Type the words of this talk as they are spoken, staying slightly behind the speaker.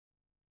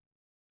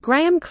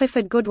Graham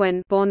Clifford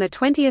Goodwin, born the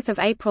 20th of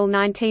April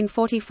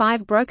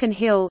 1945, Broken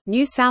Hill,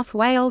 New South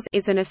Wales,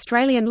 is an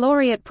Australian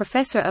laureate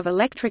professor of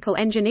electrical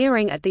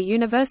engineering at the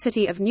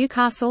University of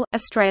Newcastle,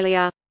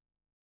 Australia.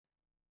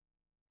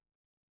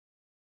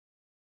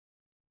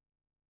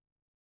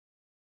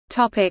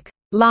 Topic: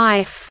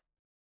 Life.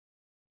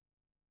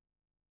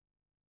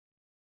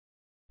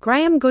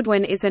 Graham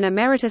Goodwin is an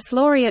Emeritus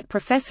Laureate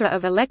Professor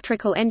of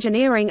Electrical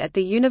Engineering at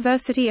the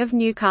University of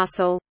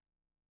Newcastle.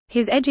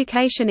 His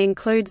education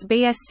includes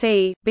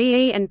BSc,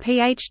 BE and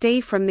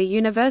PhD from the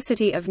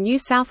University of New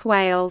South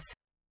Wales.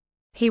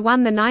 He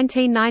won the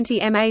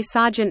 1990 MA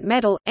Sargent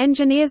Medal,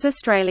 Engineers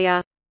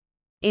Australia.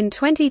 In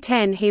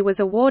 2010 he was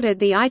awarded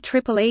the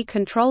IEEE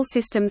Control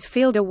Systems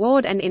Field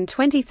Award, and in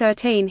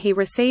 2013 he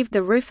received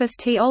the Rufus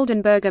T.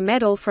 Oldenburger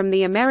Medal from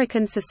the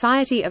American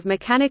Society of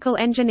Mechanical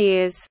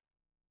Engineers.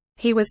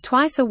 He was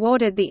twice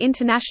awarded the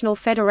International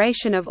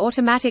Federation of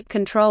Automatic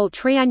Control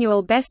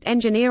Triannual Best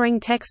Engineering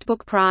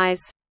Textbook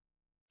Prize.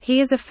 He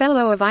is a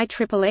Fellow of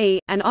IEEE,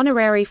 an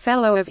Honorary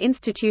Fellow of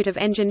Institute of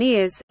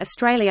Engineers,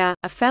 Australia,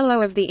 a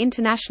Fellow of the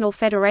International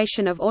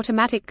Federation of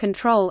Automatic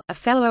Control, a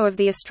Fellow of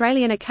the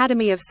Australian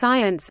Academy of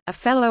Science, a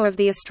Fellow of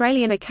the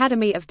Australian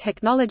Academy of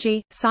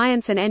Technology,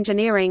 Science and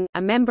Engineering,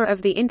 a member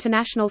of the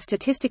International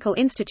Statistical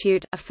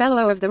Institute, a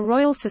Fellow of the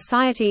Royal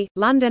Society,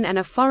 London, and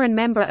a foreign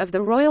member of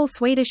the Royal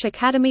Swedish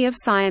Academy of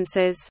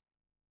Sciences.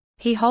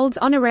 He holds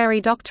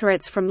honorary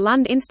doctorates from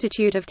Lund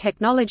Institute of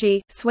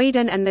Technology,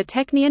 Sweden, and the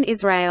Technion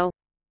Israel.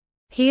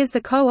 He is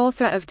the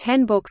co-author of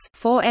 10 books,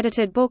 4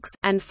 edited books,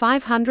 and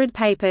 500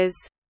 papers.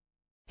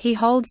 He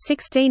holds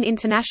 16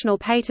 international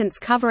patents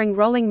covering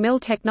rolling mill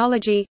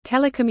technology,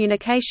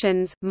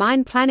 telecommunications,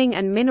 mine planning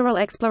and mineral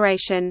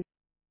exploration.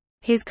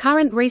 His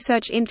current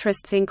research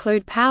interests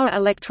include power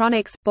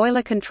electronics,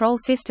 boiler control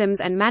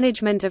systems and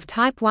management of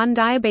type 1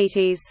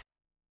 diabetes.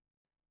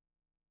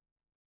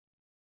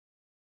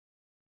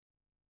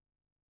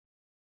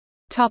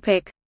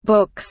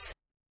 Books.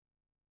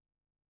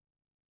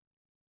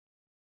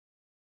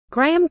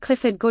 Graham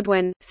Clifford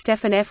Goodwin,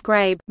 Stephen F.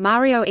 Grabe,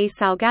 Mario E.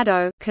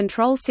 Salgado,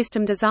 Control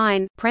System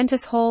Design,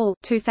 Prentice Hall,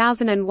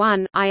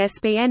 2001,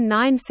 ISBN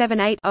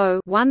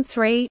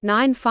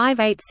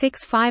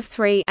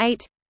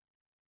 978-0-13-958653-8.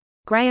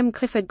 Graham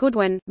Clifford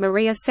Goodwin,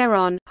 Maria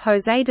Serron,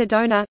 José de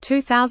Dona,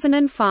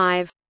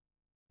 2005.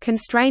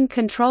 Constrained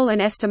Control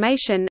and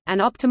Estimation, an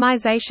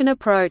Optimization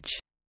Approach.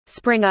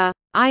 Springer.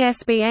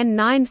 ISBN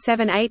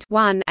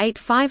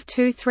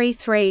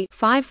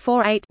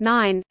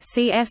 978-1-85233-548-9,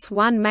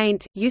 CS1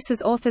 maint,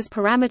 uses author's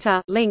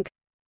parameter, link.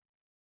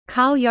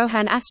 Carl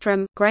Johan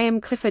Astrom, Graham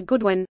Clifford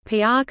Goodwin,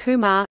 P.R.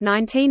 Kumar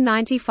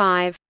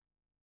 1995.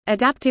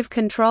 Adaptive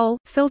Control,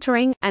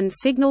 Filtering, and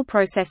Signal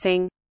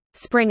Processing.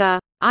 Springer.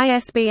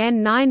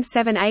 ISBN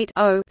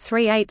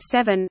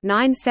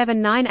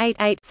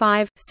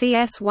 978-0-387-97988-5,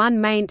 CS1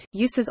 maint,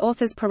 uses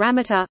author's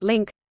parameter,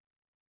 link.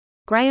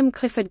 Graham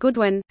Clifford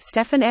Goodwin,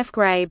 Stephen F.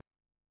 Grabe.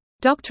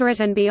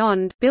 Doctorate and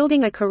Beyond,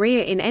 Building a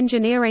Career in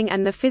Engineering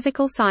and the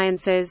Physical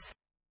Sciences.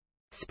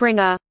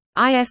 Springer.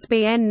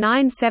 ISBN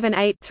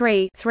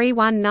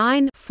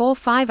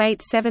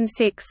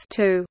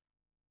 978-3-319-45876-2.